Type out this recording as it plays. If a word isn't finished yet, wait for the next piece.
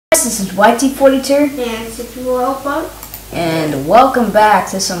This is YT42 and Robot, and welcome back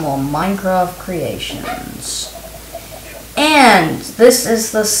to some more Minecraft creations. And this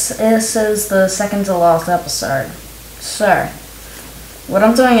is the second to last episode. So what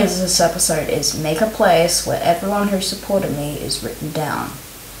I'm doing in this episode is make a place where everyone who supported me is written down.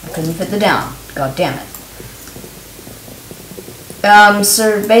 I couldn't fit the down. God damn it.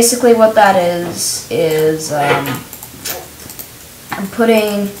 So basically what that is I'm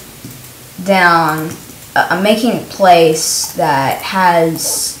putting down, I'm making a place that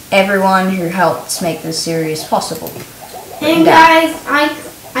has everyone who helped make this series possible. And guys, I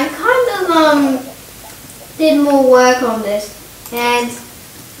kind of did more work on this, and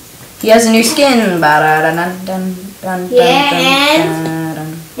he has a new skin. And I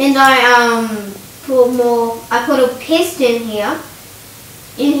put a piston here,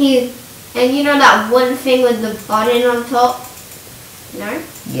 and you know that one thing with the button on top? No?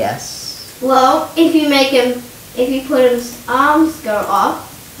 Yes. Well, if you put his arms go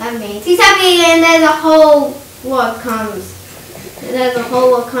off, that means he's happy, and there's a hole what comes. There's a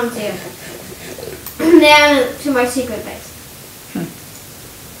hole what comes here. Down to my secret base.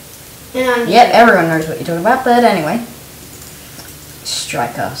 Yep, everyone knows what you're talking about, but anyway.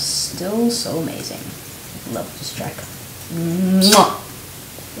 Striker, still so amazing. Love the Striker. Mwah.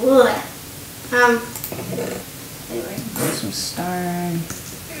 Anyway. Some stone.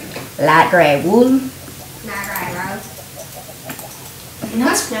 Light grey wool.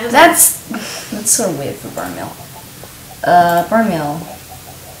 That's so weird for bone meal. Bone meal.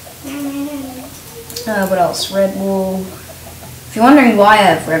 What else? Red wool. If you're wondering why I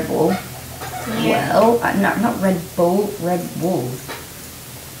have red wool, well, not red wool, red wool.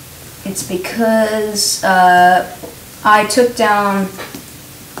 It's because I took down.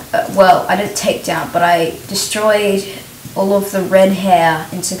 Well, I didn't take down, but I destroyed all of the red hair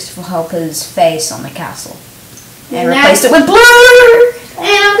in 64 Helper's face on the castle. And replaced it with blue!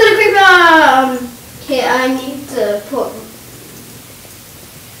 And I'm gonna creep okay, I need to put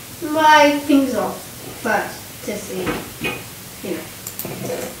my things off first to see, you know.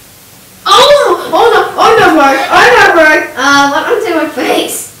 Oh no, Mark! What happened to my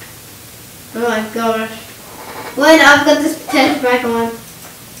face? Oh my gosh. When I've got this texture back on.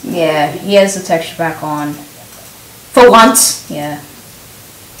 Yeah, he has the texture back on. For once, yeah.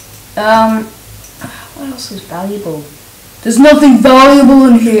 What else is valuable? There's nothing valuable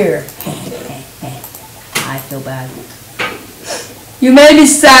in here. I feel bad. You made me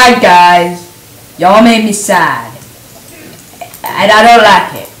sad, guys. Y'all made me sad. And I don't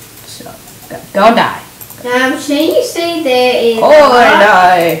like it. So, go die. Should you say there is... Oh, I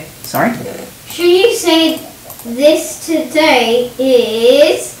die. Sorry? Should you say this today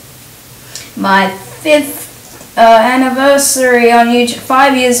is... my 5th anniversary on YouTube.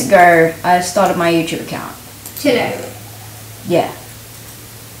 5 years ago, I started my YouTube account. Today. Yeah.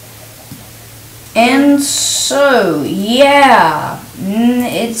 And so, yeah.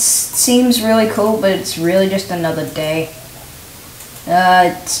 It seems really cool, but it's really just another day.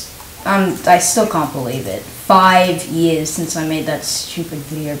 I still can't believe it. 5 years since I made that stupid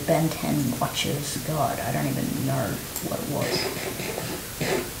video, Ben 10 watches. God, I don't even know what it was.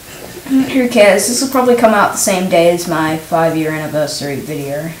 Who cares? This will probably come out the same day as my 5-year anniversary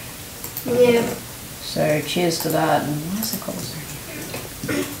video. Yeah. So cheers to that. And what's the cobblestone?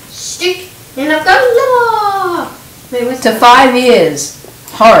 Stick. And I've got lava. Wait, what's to 5 years.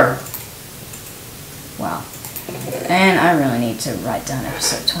 Horror. Wow. And I really need to write down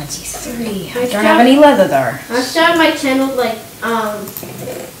episode 23. I don't have any leather though. I started my channel like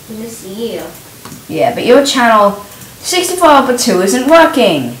this year. Yeah, but your channel 64 Helper 2 isn't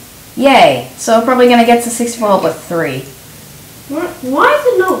working. Yay. So we're probably gonna get to 64 Helper 3. Why is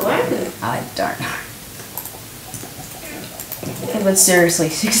it not working? I don't know. But seriously,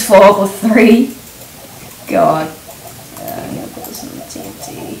 64 Helper 3? God. I'm gonna put this in the TNT.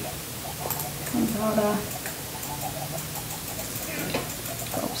 Gunpowder.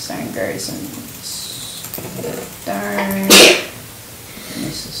 Cobblestone goes in stone. And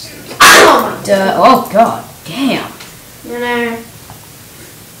this is dirt. Oh god, damn.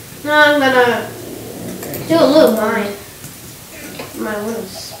 No, I'm gonna do a little mine. My little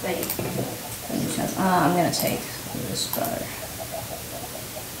spade. I'm gonna take this bow.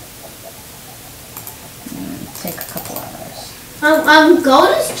 Take a couple arrows.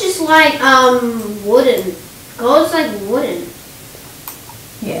 Gold is just like wooden. Gold is like wooden.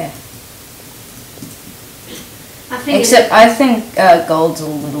 Yeah. I think gold's a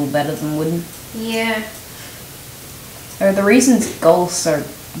little better than wooden. Yeah. The reasons gold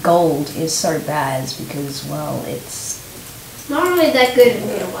is so bad is because, well, it's Not really that good in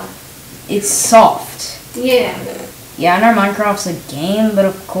real life. It's soft. Yeah. Yeah, I know Minecraft's a game, but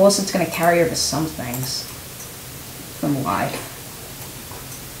of course it's gonna carry over some things from life.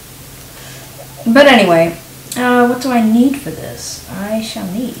 But anyway, what do I need for this? I shall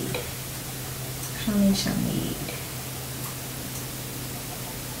need. Shall need.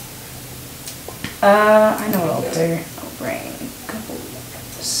 I know what I'll do. I'll bring a couple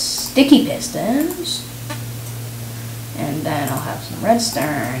sticky pistons. And then I'll have some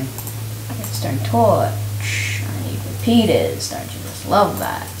redstone torch. I need repeaters. Don't you just love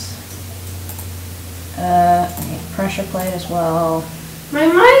that? I need a pressure plate as well. My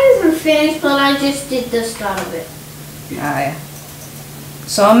mine isn't finished, but I just did the start of it. Oh yeah.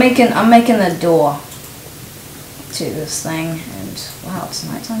 So I'm making the door to this thing, and wow, it's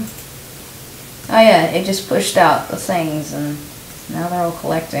nighttime. Oh yeah, it just pushed out the things, and now they're all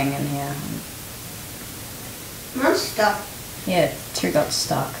collecting in here. I'm stuck. Yeah, 2 got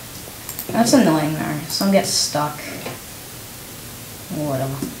stuck. That's annoying though. Some get stuck.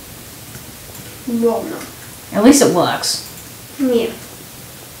 Whatever. Well, no. At least it works. Yeah.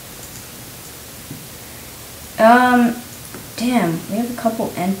 Damn, we have a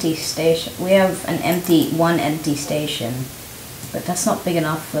couple empty stations. We have one empty station, but that's not big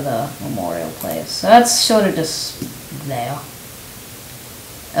enough for the memorial place. So that's sort of just there.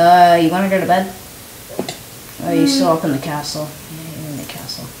 You wanna go to bed? Or are you still up in the castle? Yeah, you're in the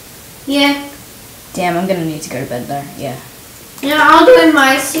castle. Yeah. Damn, I'm gonna need to go to bed there. Yeah. Yeah, I'll do in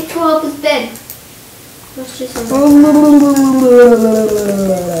my 6-12 bed. Let's just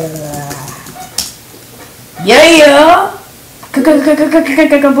Yeah! I'll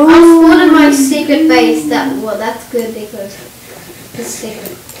spawn in my secret base. That's good because it's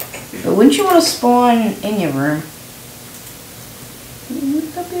secret. But wouldn't you want to spawn in your room?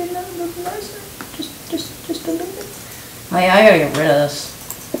 Wouldn't that be a little bit nicer? Just a little bit. Oh yeah, I gotta get rid of this.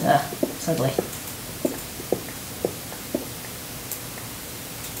 It's ugly.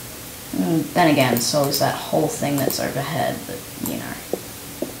 Then again, so is that whole thing that's overhead, but you know.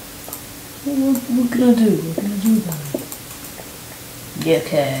 What can I do? What can I do about it? You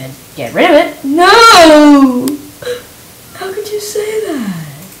could get rid of it. No! How could you say that?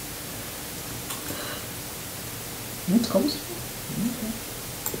 It's cobblestone. Okay.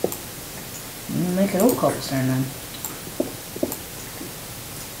 Make it all cobblestone then.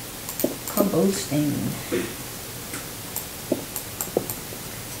 Cobblestone.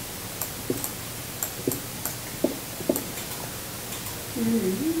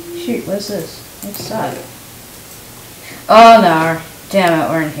 Shoot, what's this? What's that? Oh no. Damn it,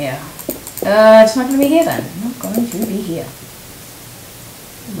 we're in here. It's not gonna be here then. Not going to be here.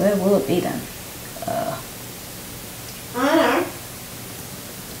 Where will it be then? I don't know.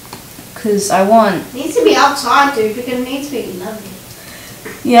 Cause I want... It needs to be outside, dude, because it needs to be lovely.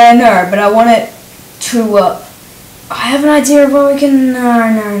 Yeah, I know, but I want it to, I have an idea of what we can... No,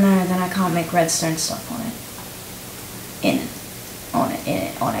 then I can't make redstone stuff on it.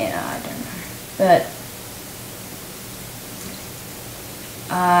 I don't know. But...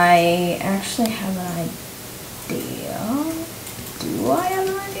 I actually have an idea. Do I have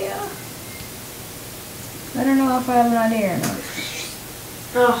an idea? I don't know if I have an idea or not.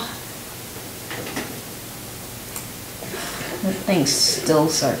 Oh. That thing's still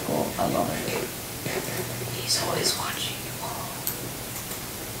so cool. I love it. He's always watching you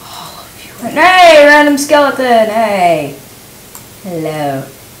all of you. Hey, random skeleton! Hey! Hello.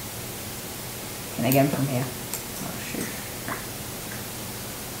 Can I get him from here? Oh, shoot.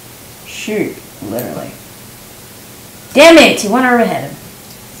 Shoot, literally. Damn it! He went overhead.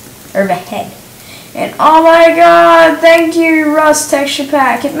 Overhead. And oh my god! Thank you, Rust Texture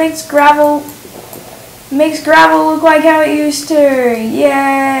Pack. It makes gravel look like how it used to.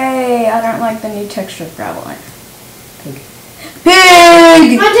 Yay! I don't like the new texture of gravel. Pig.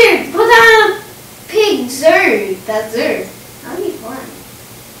 Pig! Oh, dude, put down a pig zoo. That zoo. That'd be fun.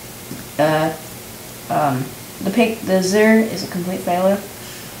 The zoo is a complete failure.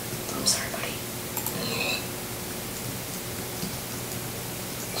 I'm sorry, buddy.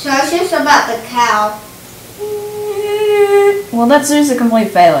 So it's just about the cow. Well, that zoo's a complete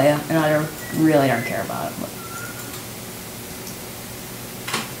failure, and I really don't care about it. But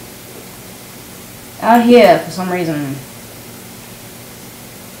out here, for some reason.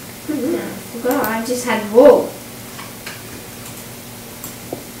 God, I just had wool.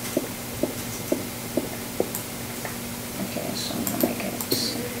 Okay, so I'm gonna make it.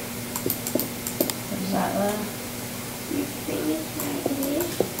 What is that there?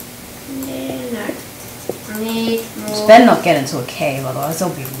 No. I need more. Just better not get into a cave, otherwise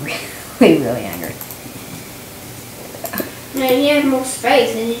I'll be really, really angry. No, And you have more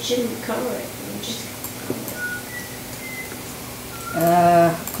space, and you shouldn't cover it. You just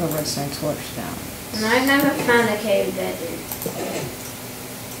put a redstone torch down. And I've never found a cave there, dude.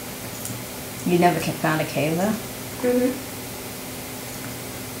 You never found a cave there? Mm-hmm.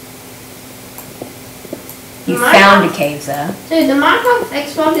 You found a cave there? Dude, the Minecraft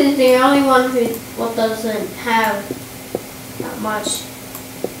Xbox is the only one who doesn't have that much.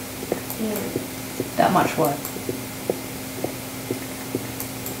 That much what?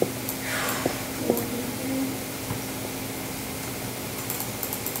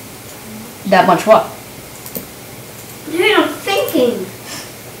 That much what? Dude, I'm thinking.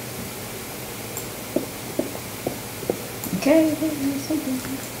 Okay.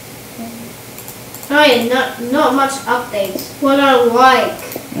 Oh yeah, not much updates. What I like.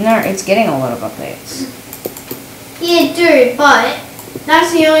 No, it's getting a lot of updates. Yeah, dude, but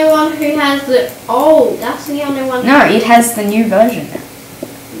that's the only one who has the that's the only one. No, it has the new version now.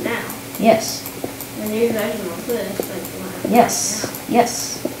 Now. Yes. The new version of this, like the one. Yes.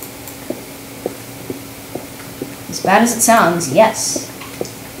 Yes. As bad as it sounds, yes.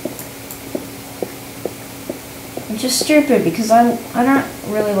 It's just stupid because I don't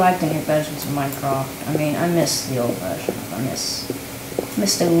really like the new versions of Minecraft. I mean, I miss the old version. I miss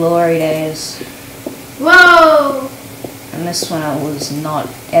the glory days. Whoa! I miss when I was not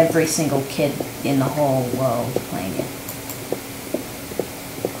every single kid in the whole world playing it.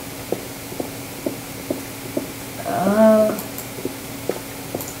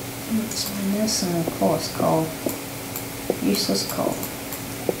 Let's find this and of course coal. Useless coal.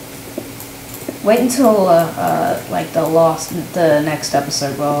 Wait until like the next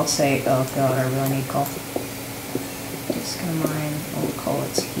episode where I'll say, oh god, I really need coal. Just gonna mine all the coal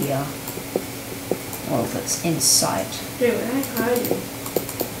that's here. Well, that's in sight. Dude, I tried you.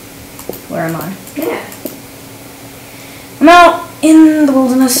 Where am I? Yeah. I'm out in the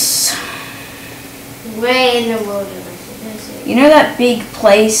wilderness. Way in the wilderness. You know that big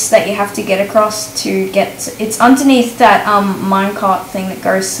place that you have to get across to get it's underneath that minecart thing that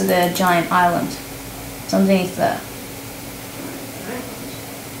goes to the giant island. It's underneath there.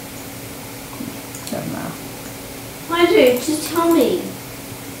 Don't know. Why, dude? Just tell me.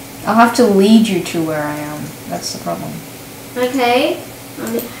 I'll have to lead you to where I am. That's the problem. Okay.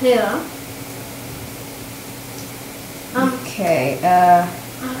 I'm here. Okay, Oh,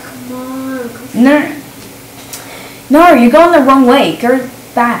 come on. No, you're going the wrong way. Go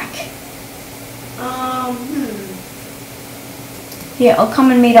back. Here, I'll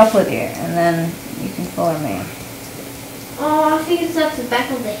come and meet up with you, and then you can follow me. Oh, I think it's at the back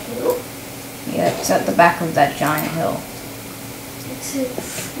of the hill. Yeah, it's at the back of that giant hill.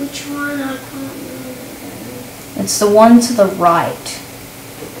 Which one? I can't remember. It's the one to the right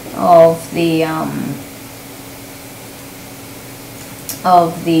of the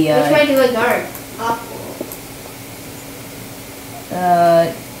Which way do I go? Up.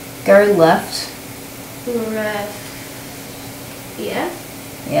 Go left. Left. Yeah.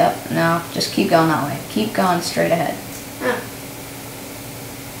 Yep. No, just keep going that way. Keep going straight ahead, Oh.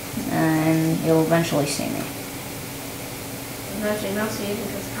 and you'll eventually see me. I'm actually not seeing it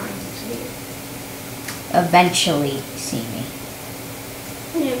because I can't see it. Eventually see me.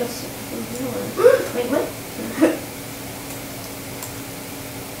 Yeah, that's wait, what?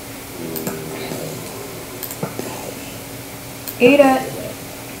 Eat it.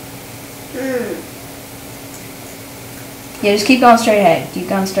 Yeah, just keep going straight ahead. Keep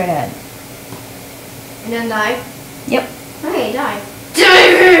going straight ahead. And then die? Yep. Okay, die.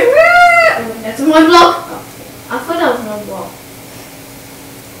 That's one block. Oh, I thought that was one block.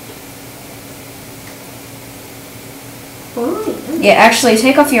 Oh, Yeah, actually,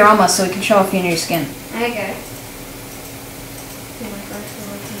 take off your armor so we can show off your new skin. okay.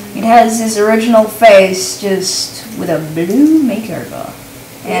 It has his original face, just with a blue makeover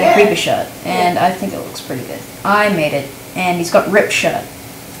and a creeper shirt, and I think it looks pretty good. I made it, and he's got ripped shirt.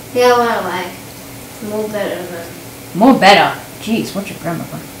 Yeah, what I like. More better than. More better. Jeez, what's your grammar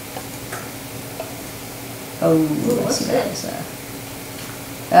for? Oh, Ooh, I what's see that. this?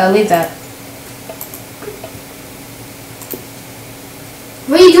 Leave that.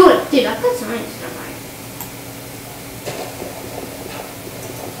 What are you doing? Dude, I put some stuff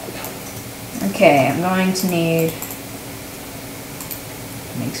Okay, I'm going to need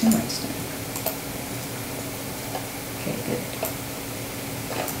make some redstone. Okay, good.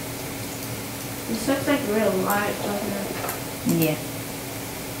 This looks like real light, doesn't it? Yeah.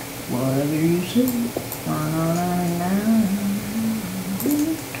 Whatever you say.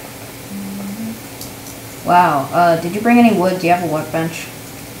 Wow. Did you bring any wood? Do you have a workbench?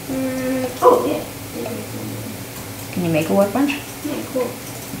 Oh, yeah. Can Can you make a workbench? Yeah, cool.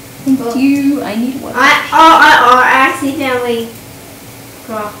 Thank Cool. you. I need a workbench. I accidentally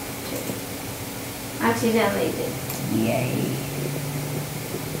crafted. Accidentally did. Yay.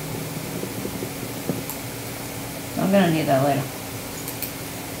 I'm gonna need that later.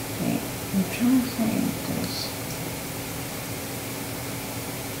 Wait, I'm trying to think this.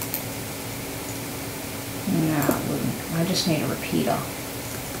 No, it wouldn't. I just need a repeater.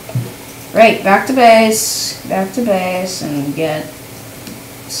 Right, back to base. Back to base and get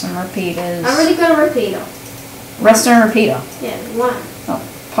some repeaters. I already got a repeater. Redstone repeater. Yeah, one. Oh,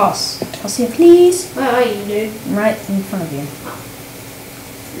 pause. Pause here, please. Where are you, dude? I'm right in front of you. Oh.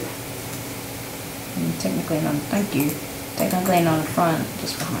 Technically not, thank you. Technically not in front,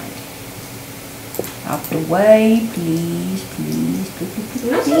 just behind. Out the way, please, please, please, please,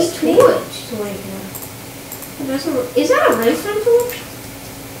 That's please, a please. torch right now. Is that a redstone torch?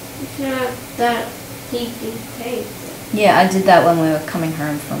 It's not that deep cave. Yeah, I did that when we were coming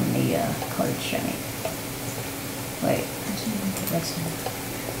home from the cottage journey. Wait, redstone.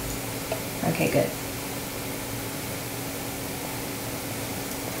 Okay, good.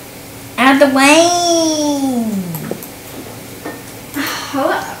 Out of the way!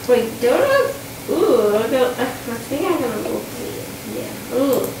 Wait, don't I? Ooh, I think I'm gonna go here. Yeah.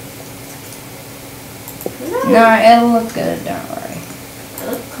 Ooh. No, it'll look good, don't worry. I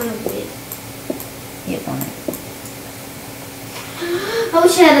look kind of weird. Yep, on it. I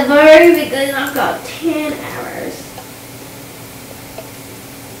wish I had a bow because I've got 10 hours.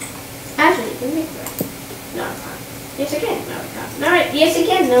 Actually, you can make that. No, I can't. Yes, I can. No, I can't. No, yes, I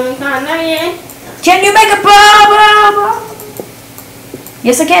can. No, I can't. No, yeah. Can you make a bow?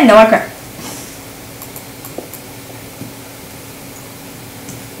 Yes, I can. No, I can't.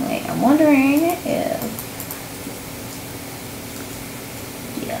 Wait, I'm wondering if...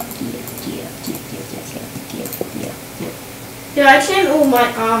 Dude, I enchant all my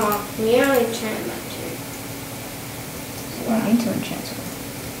armor. We only enchant that too. I need to enchant it.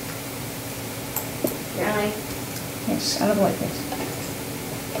 Really? Yes, out of the way, please.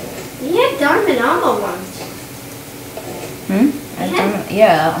 You had diamond armor once.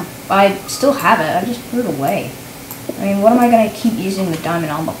 Yeah, I still have it. I just put it away. I mean, what am I going to keep using the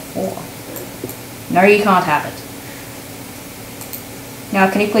diamond armor for? No, you can't have it. Now,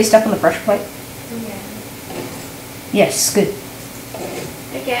 can you please step on the pressure plate? Yeah. Yes, good.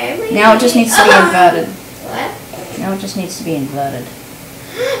 Okay. Now it just needs to be inverted. What? Now it just needs to be inverted.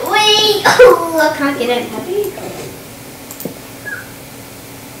 Wait! Oh, I can't get it. Have you?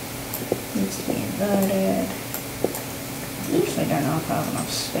 Needs to be inverted. Actually, I don't know if I have enough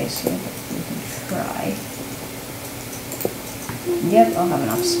space here, but we can try. Yep, I'll have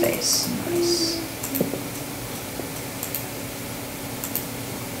enough space. Nice.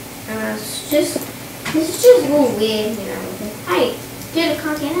 This is just a little weird, you know. Hey, dude, I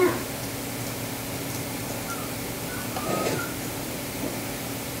can't get out.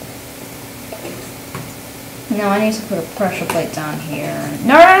 No, I need to put a pressure plate down here.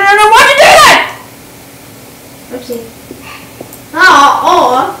 No, why'd you do that? Oopsie.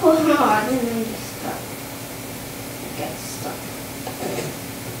 Oh, I didn't know you just get stuck.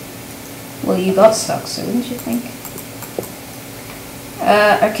 Well, you got stuck, so wouldn't you think?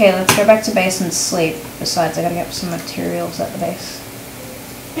 Okay, let's go back to base and sleep. Besides, I gotta get some materials at the base.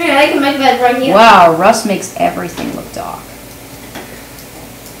 Yeah, I can make that right here. Wow, rust makes everything look dark.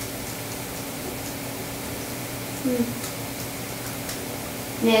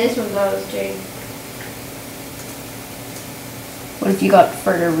 Yeah, this one goes too. What if you got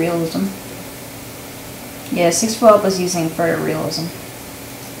photorealism? Yeah, 612 is using photorealism.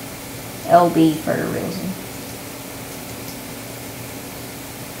 LB photorealism.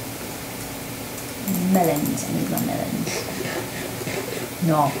 Melons, I need my melons.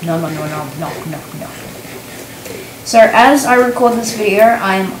 No. So as I record this video,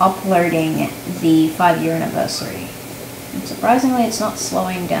 I'm uploading the 5-year anniversary. And surprisingly, it's not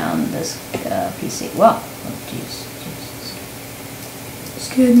slowing down this PC. Well, oh jeez.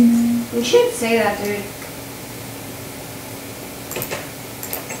 Scared me, man. You should say that, dude.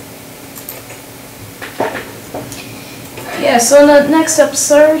 Yeah, so in the next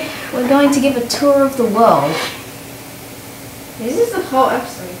episode, we're going to give a tour of the world. This is the whole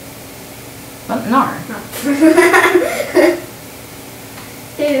episode. But no.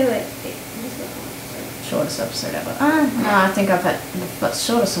 Dude, like, this is the whole episode. Shortest episode ever. No, I think I've had the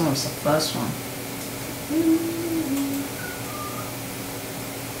shortest one was the first one.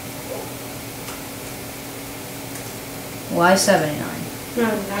 Why 79? No,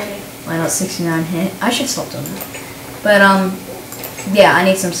 90. Why not 69? I should stop doing that. But yeah, I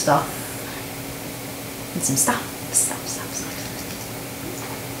need some stuff. Need some stuff.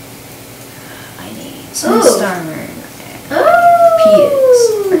 need smooth Ooh. stone and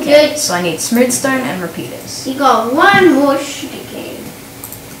Oh, repeaters. Okay, good. so I need smooth stone and repeaters. You got one more sugar cane.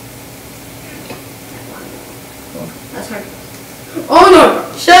 Cool. That's hard. Oh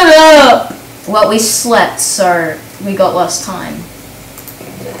no! Shut up! Well, we slept, so we got less time.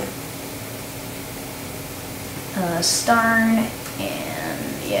 Stone and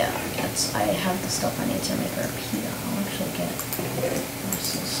yeah, I have the stuff I need to make a repeater. I'll actually get.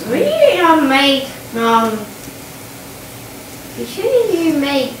 Really, make shouldn't you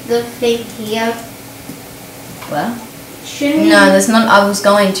make the thing here? Well, Shouldn't no, you? there's not. I was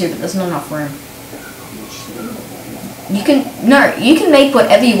going to, but there's not enough room. You can make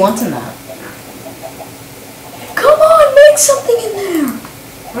whatever you want in that. Come on, make something in there.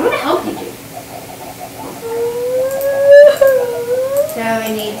 I'm gonna help you, dude. So we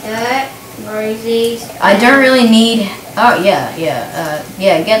need dirt, rosies. I don't really need. Oh yeah.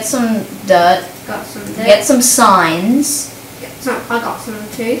 Get some dirt. Got some dirt. Get some signs. I got some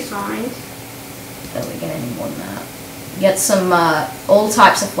 2 signs. Oh, we're gonna need more than that. Get some all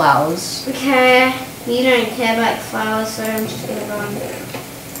types of flowers. Okay, you don't care about flowers, so I'm just gonna go on.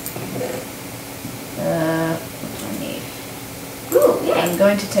 What do I need? Ooh, yeah. I'm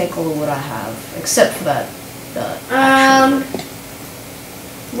going to take all of what I have, except for that dirt.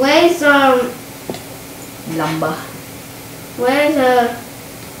 Where's Lumber. where's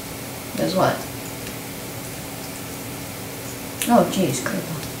There's what? Oh jeez,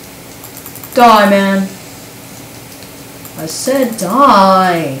 creeper. Die, man. I said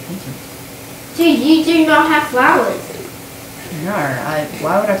die. Thank you. dude, you do not have flowers. No,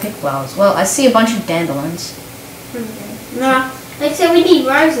 why would I pick flowers? Well, I see a bunch of dandelions. Okay. No, like I said, we need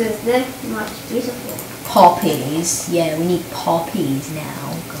roses. They're much beautiful. Poppies. Yeah, we need poppies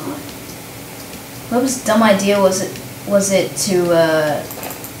now. God. What was dumb idea was it to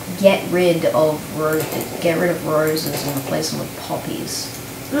get rid of roses and replace them with poppies?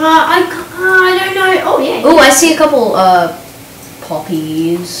 I don't know. Oh yeah. Oh, I see a couple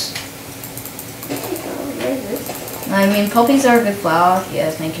poppies. Roses. I mean, poppies are a good flower. Yeah,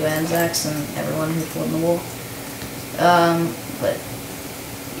 thank you, Anzacs, and everyone who fought in the war. But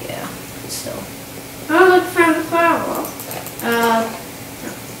yeah, still. Oh, look, found the flower.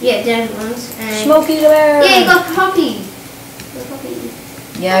 Yeah, dandelions and. Smokey the Bear. Yeah, you got poppies. The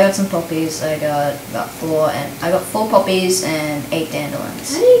poppies. Yeah, I got some poppies. I got 4 poppies and 8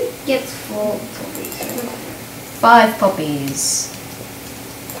 dandelions. How do you get 4 poppies? 5 poppies.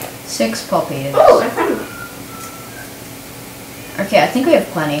 6 poppies. Oh, I found them. Okay, I think we have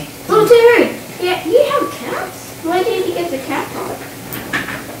plenty. Oh, dude. Yeah, you have cats. Where did you get the cat from?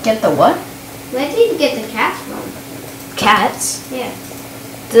 Get the what? Where did you get the cats from? Cats? Yeah.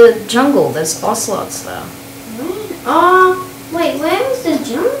 The jungle. There's ocelots there. Oh, wait. Where was the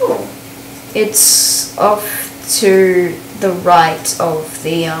jungle? It's off to the right of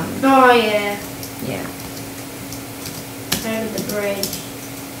the Oh yeah. yeah. Over the bridge.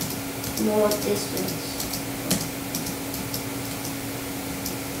 More distance.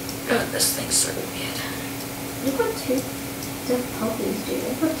 God, this thing's so weird. I've got 2. The poppies, dude.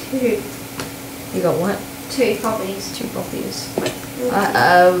 I've got 2. You got what? 2 poppies. 2 poppies. I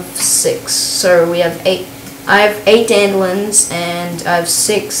have 6. So we have 8. I have 8 dandelions and I have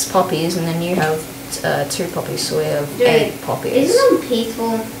 6 poppies, and then you have 2 poppies. So we have Dude, 8 poppies. Isn't it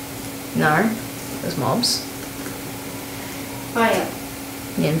peaceful? No, there's mobs. Oh yeah.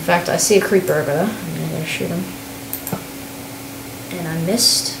 Yeah, in fact, I see a creeper over there. I'm gonna shoot him. And I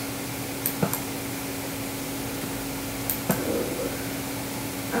missed.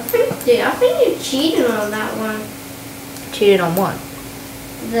 I think you cheated on that one. Cheated on what?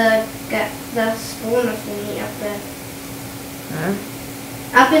 The spawner thingy up there. Huh?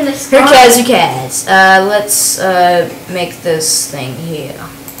 Up in the sky. Who cares? Who cares? Let's make this thing here.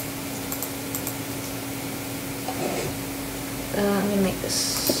 I'm gonna make this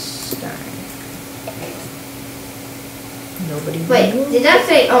stone. Nobody. Wait, knows. did I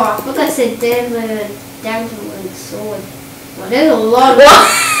say? Oh, I thought I said dandelion sword. Well, there's a lot.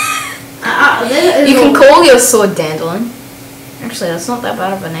 You can call your sword dandelion. Actually, that's not that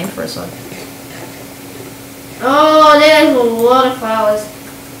bad of a name for a sword. Oh, there's a lot of flowers.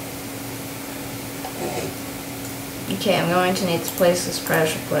 Okay, I'm going to need to place this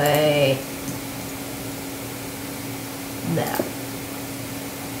pressure plate there.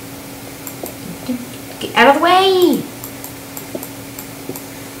 Get out of the way!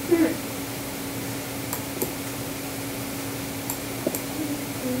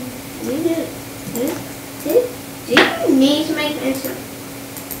 Do you need to make an instant?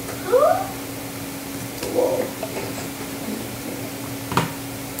 Whoa.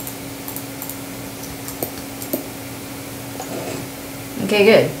 Okay,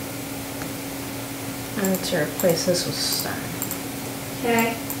 good. I need to replace this with stone.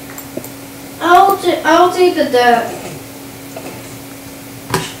 Okay. I'll do the dirt.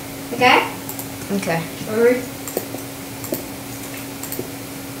 Okay? Okay. Alright.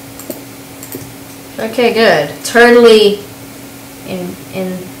 Okay, good. Totally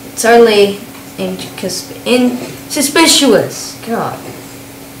insuspicious. God.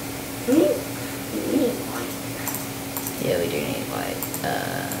 Yeah, we do need white.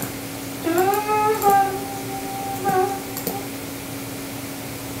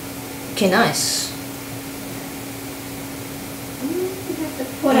 Okay, nice.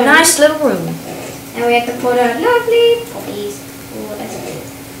 Put A nice little room. And we have to put our lovely poppies. Oh, that's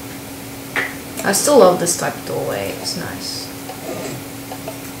good. I still love this type of doorway. It's nice.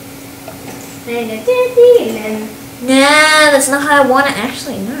 And a teddy, and then Nah, that's not how I want it.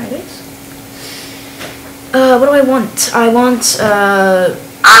 Actually, no, it is. What do I want? I want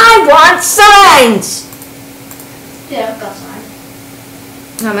signs! yeah, I've got sign.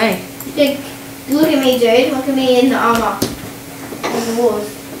 How many? Look at me, dude. Look at me in the armor. On the walls.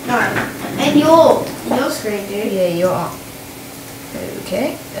 No. And your screen, dude. Yeah, you're on.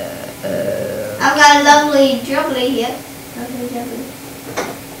 Okay. I've got a lovely jubbly here. Lovely jubbly.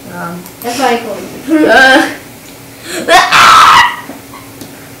 That's what I call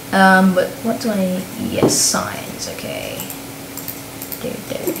it. But what do I need? Yes, signs, okay.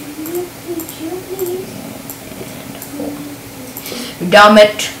 There. And 4. Damn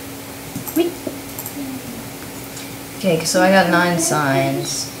it! Wait. Okay, so I got 9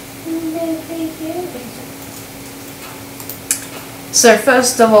 signs. So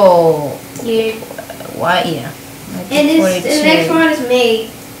first of all, You. why? Yeah. And the next one is me.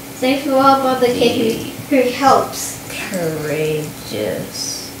 Thanks for all about the kid who helps.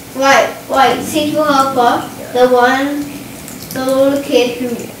 Courageous. Wait, Central Helper, the little kid who,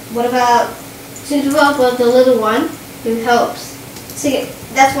 what about Central Helper, the little one who helps? See,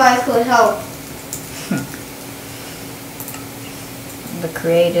 that's why it's called help. The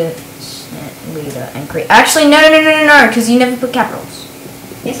creator, leader, and create. Actually, no, because you never put capitals.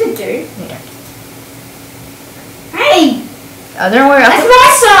 Yes, I do. You don't. Hey, Don't worry. that's my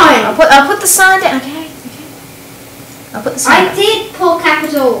sign. I'll put the sign down. Okay. I'll put the sign. I did put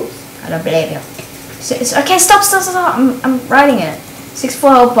capitals. I don't believe you. Okay, stop. I'm writing it. 6 for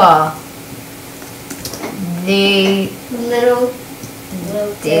helper. The Little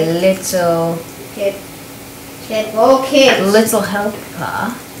kid. little Little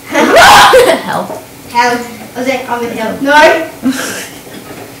helper. Help. Help. Was it? I'm in help. No.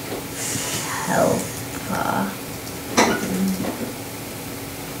 Helper.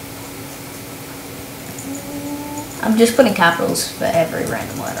 I'm just putting capitals for every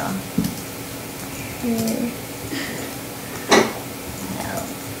random letter. Help.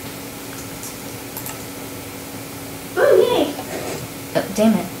 Oh, yay. Oh,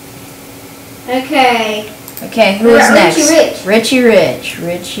 damn it. Okay. Okay, who What is about next? Richie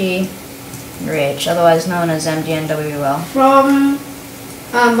Richie Rich, otherwise known as MGNWL. From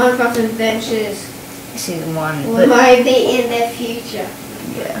Minecraft Adventures. Season 1. Will But, might be in the future.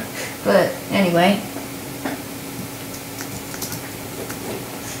 yeah. But anyway.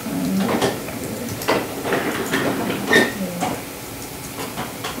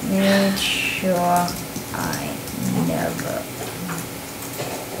 Make sure I never.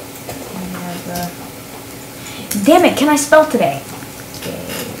 Damn it, can I spell today? Okay.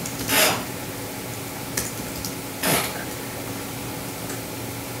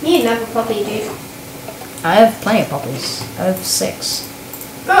 You need another puppy, dude. I have plenty of puppies. I have 6.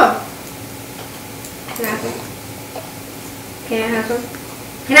 Oh. Can I have some? Can I have some?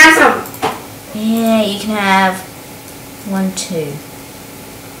 Can I have some? Yeah, you can have 1, 2.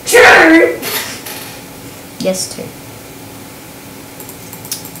 Sure. Yes, 2.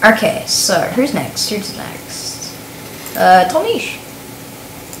 Okay, so who's next?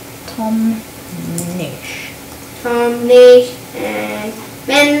 Tom Nish. From Niche and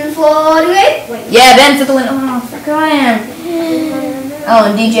Ben for the win. Wait. Yeah, Ben for the win. Oh, fuck I am. Oh,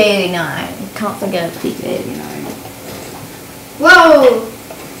 and DJ89. Can't forget DJ89. Whoa.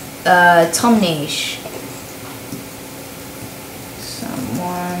 Tom Nish.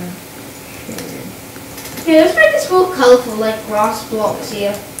 Someone should Yeah, let's make this more colorful, like grass blocks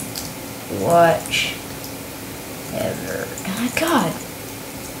here. watch oh my god.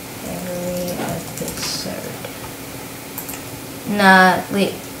 Every episode. Nah,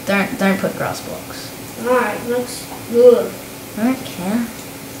 wait, don't put grass blocks. Alright, looks good. Okay.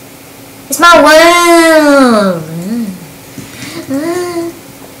 It's my world!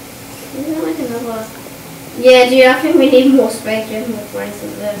 Isn't it like another Yeah, dude, I think we need more space. We have more frames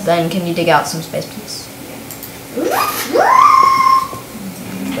than this. Then can you dig out some space, please?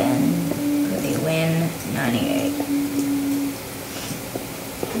 Then put you in 98.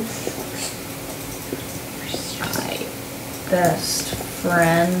 My best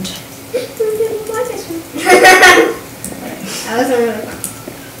friend. That wasn't really fun.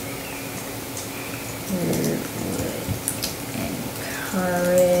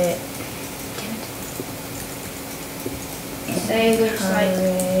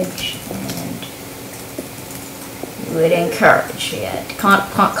 Encourage and would encourage. Yeah,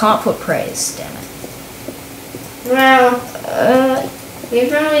 can't put praise. Damn it. Well,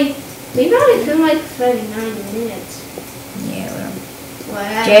 we've only been like 39 minutes. Yeah. Well.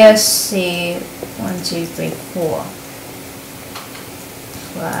 What? JSC 1234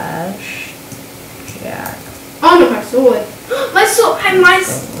 Flash Jack. Oh no, my sword! My sword! Hey,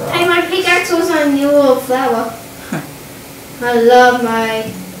 my pickaxe was on a new little flower. I love my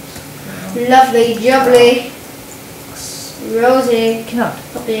lovely, jubbly, rosy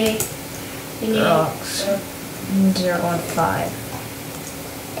puppy. Rocks. 015.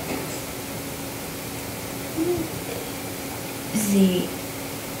 The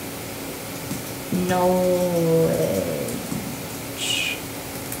knowledge.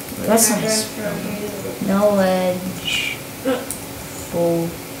 That's nice. Knowledge. Full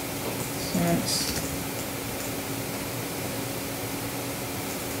sense.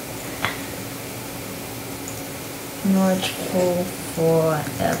 Knowledgeful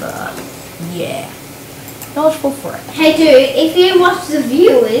forever. Yeah. Knowledgeful forever. Hey dude, if you watch the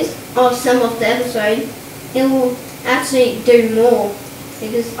viewers of some of the episode, it will actually do more.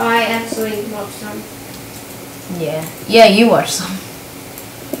 Because I actually watched some. Yeah. Yeah, you watch some.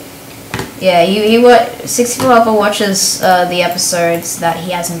 Yeah, he 64 Alpha watches the episodes that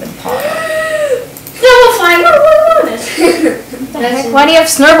he hasn't been part of. Snowball flying! Why do you have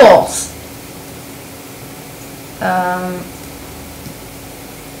snowballs?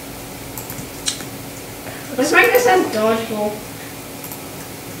 Let's make this as dodgeball.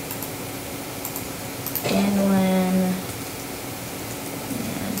 Dandelion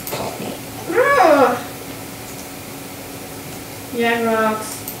and poppy. Yeah, rocks.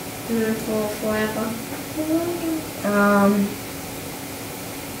 And then forever. I'm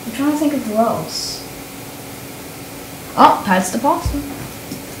trying to think of who else. Oh, that's the pasta.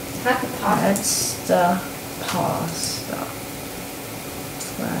 That's the pasta.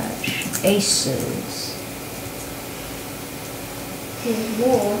 Flash aces.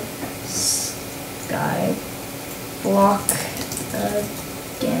 More. Sky block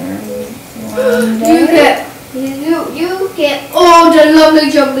again one day. You get all the lovely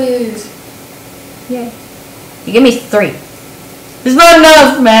jumblies. Yeah. You give me 3. It's not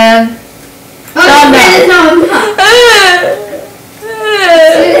enough, man. Oh, it's not enough.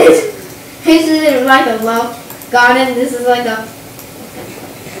 This isn't like a love garden. This is like a.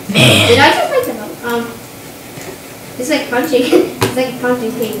 Did I just make them up? It's like punching. It's like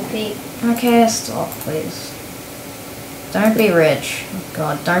punching pig. Okay, stop, please. Don't be rich. Oh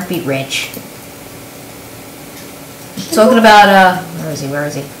God, don't be rich. Talking about where is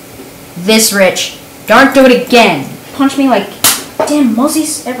he? This rich. Don't do it again. Punch me like damn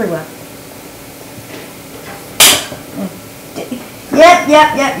mozzies everywhere. Yep.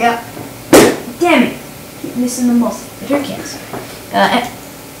 Damn it. Keep missing the most. But who cares?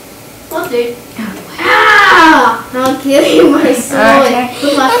 What, dude? Ah! I'll kill you with my sword. Okay.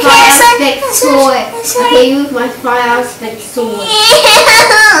 With my fire aspect sword. Okay, with my fire aspect sword.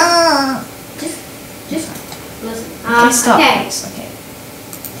 Just listen. Stop. Okay. Okay.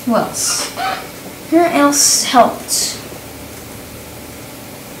 Who else? Who else helped?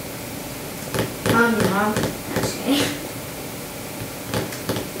 Your mom.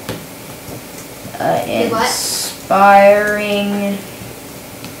 Okay. What? Inspiring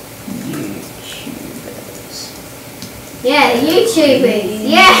YouTubers. Yeah, the YouTubers.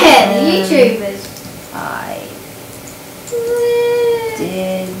 Yeah, the YouTubers. I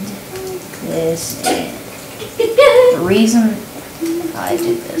did this. The reason I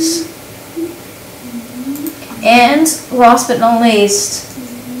did this. And last but not least,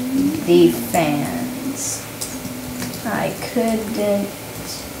 the fans. I couldn't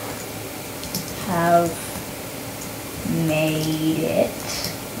have made it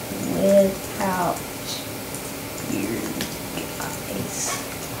without you guys.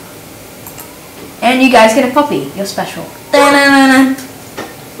 And you guys get a puppy. You're special. Da-na-na-na.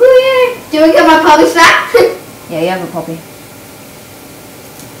 Do we get my puppies back? Yeah, you have a puppy.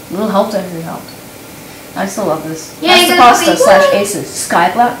 Little help to who helped. I still love this. Yeah, That's you the got a pasta puppy. slash aces.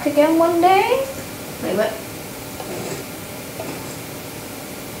 Skyblock again one day? Wait, what?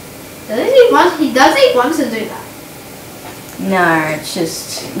 Does he want to do that? No, it's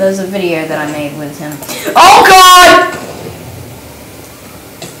just there's a video that I made with him. Oh God!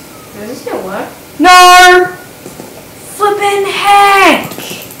 Does this still work? No! Flippin' heck!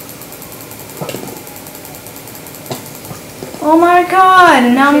 Oh my God!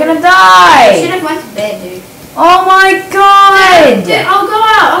 And now I'm gonna I should die! have went to bed, dude. Oh my God! Dude, I'll go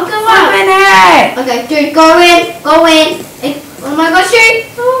out. Flippin' heck! Okay, dude, go in. Go in. Oh my gosh, shoot.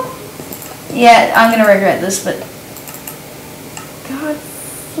 Oh. Yeah, I'm gonna regret this, but God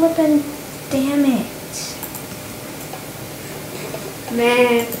flippin' damn it!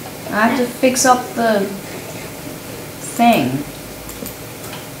 Man. I have to fix up the thing.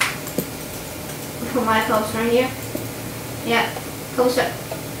 Put my poster right here. Yeah, poster.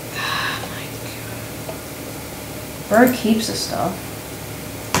 Bird keeps the stuff.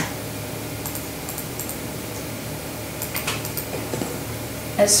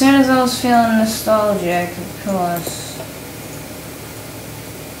 As soon as I was feeling nostalgic, of course.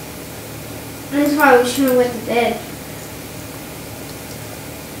 That's why we should have went to bed.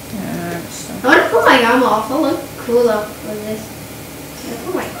 I want to put my armor off. I'll look cooler with this. I'm gonna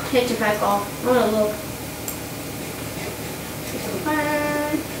put my picture back off. I want to look.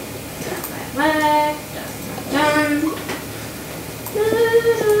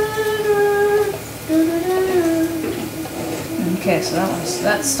 Okay, so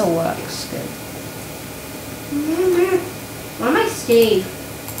that still works good. Why am I Steve?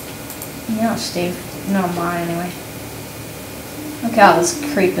 Yeah, Steve. No, mine anyway. Look how this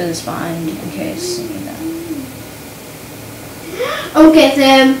creeper's behind in case you need that. Oh, get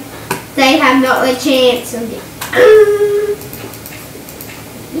them. They have not a chance. Okay.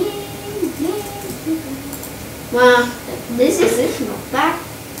 Wow, this is not bad.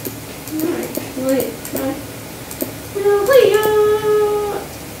 Wait.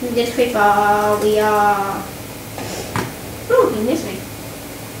 This creeper, we are. Oh, he missed me.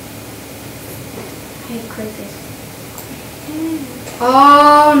 I hate creepers.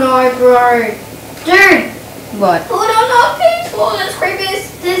 Oh no, bro. Dude! What? Hold on, not peaceful. This creepers.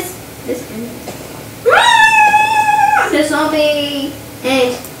 This. The zombie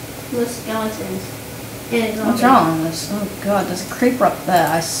and the skeletons. And zombie. What's wrong? Oh God, there's a creeper up there.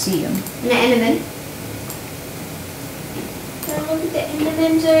 I see him. And the Enderman. Oh, look at the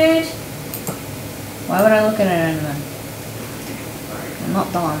Enderman, dude. Why would I look at an enderman? I'm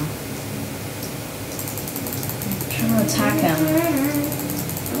not dumb. I'm trying to attack him.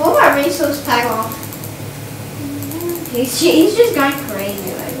 What about resource pack off? He's just going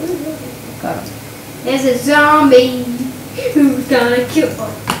crazy. Like, Got him. there's a zombie who's gonna kill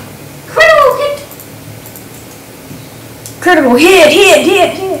us. Critical hit! Critical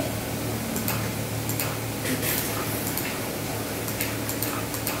hit!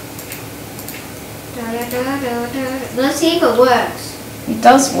 Let's see if it works. It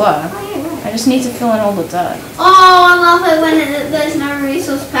does work. Oh, yeah, it works. I just need to fill in all the dirt. Oh, I love it when there's no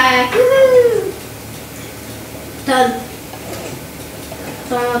resource pack. Woohoo! Done.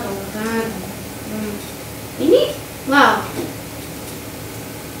 Done. You need, well,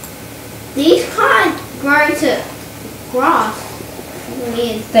 these can't grow to grass.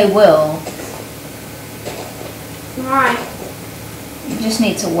 Weird. They will. Right. You just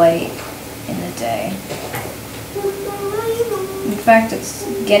need to wait in the day. In fact, it's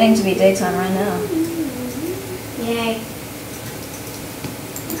getting to be daytime right now. Yay.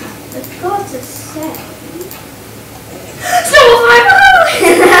 Let's go to set. Survival!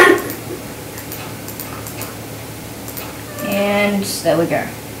 And there we go.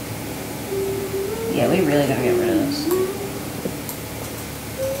 Yeah, we really gotta get rid of this.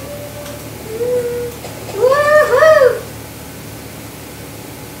 Woohoo!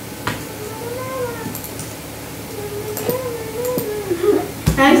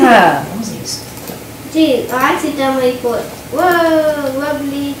 Aussies. Gee, I accidentally put, whoa,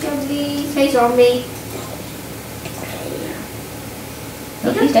 lovely, jubbly, face on me.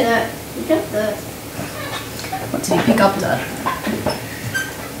 Oh, He he's got dead. dirt. He got dirt. What did he pick up there?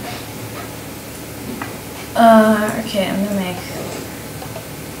 Okay, I'm gonna make...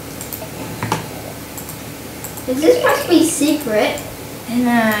 Is this supposed to be secret?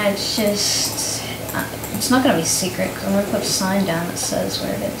 And it's just... it's not gonna be secret because I'm gonna put a sign down that says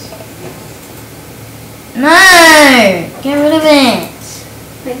where it is. No! Get rid of it!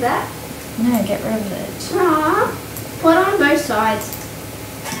 Like that? No, get rid of it. Aww. Put on both sides.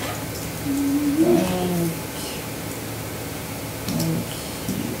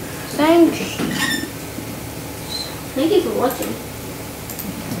 Thank you. Thank you for watching.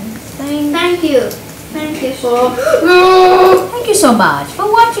 Thank Thank you. Thank you for. Thank you so much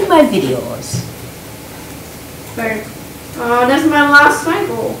for watching my videos. Oh, that's my last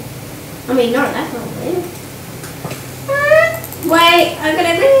cycle. I mean, no, that's not it. Wait, I'm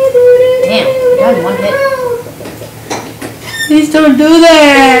gonna. Damn, that one hit. Please don't do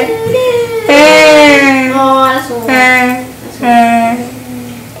that. Oh, that's all.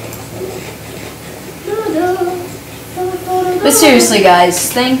 But seriously,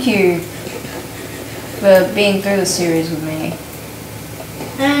 guys, thank you for being through the series with me.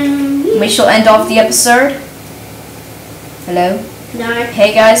 We shall end off the episode. Hello? No.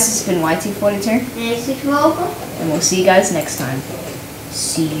 Hey guys, this has been YT42. And And we'll see you guys next time.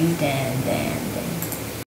 See you then.